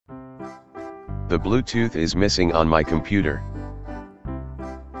The Bluetooth is missing on my computer.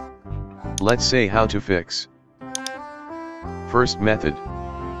 Let's say how to fix. First method.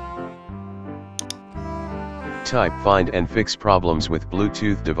 Type find and fix problems with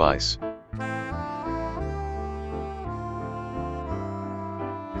Bluetooth device.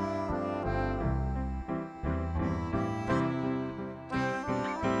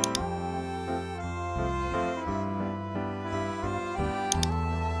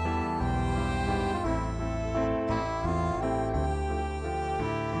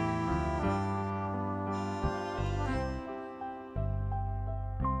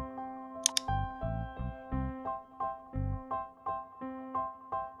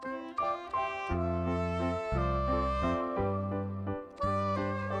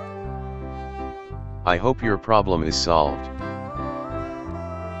 I hope your problem is solved.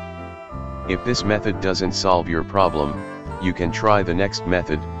 If this method doesn't solve your problem, you can try the next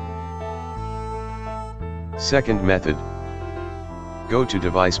method. Second method. Go to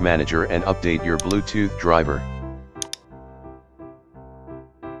Device Manager and update your Bluetooth driver.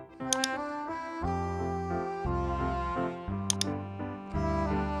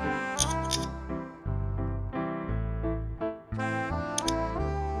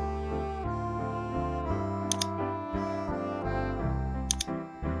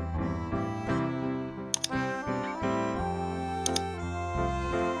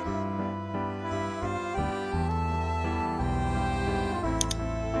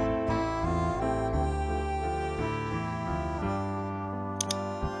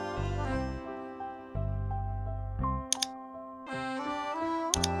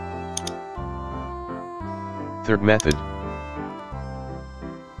 Third method.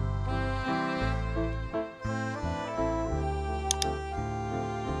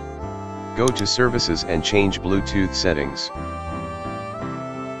 Go to Services and change Bluetooth settings.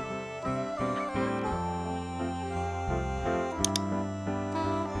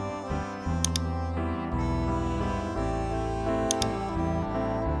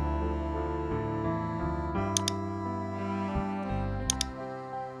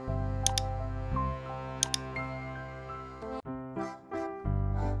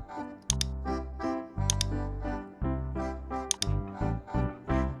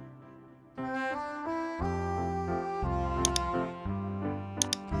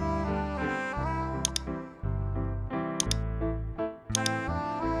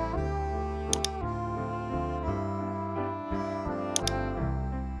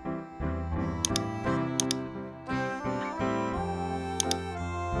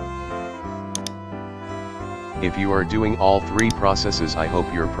 If you are doing all three processes, I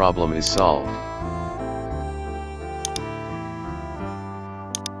hope your problem is solved.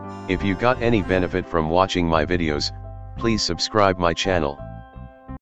 If you got any benefit from watching my videos, please subscribe my channel.